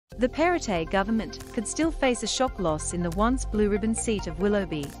The Perrottet government could still face a shock loss in the once blue-ribbon seat of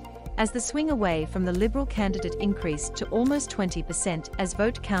Willoughby, as the swing away from the Liberal candidate increased to almost 20% as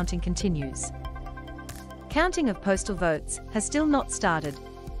vote counting continues. Counting of postal votes has still not started.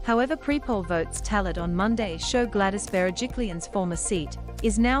 However, pre-poll votes tallied on Monday show Gladys Berejiklian's former seat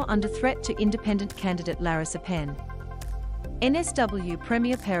is now under threat to independent candidate Larissa Penn. NSW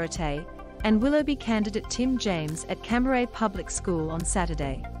Premier Perrottet and Willoughby candidate Tim James at Cammeray Public School on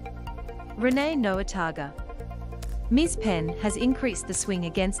Saturday. Renee Nowytarger. Ms. Penn has increased the swing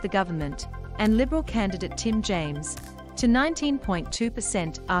against the government and Liberal candidate Tim James to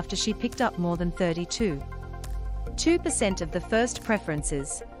 19.2% after she picked up more than 32.2% of the first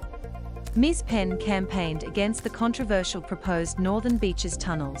preferences. Ms. Penn campaigned against the controversial proposed Northern Beaches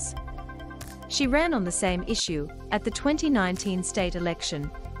tunnels. She ran on the same issue at the 2019 state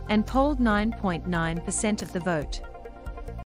election and polled 9.9% of the vote.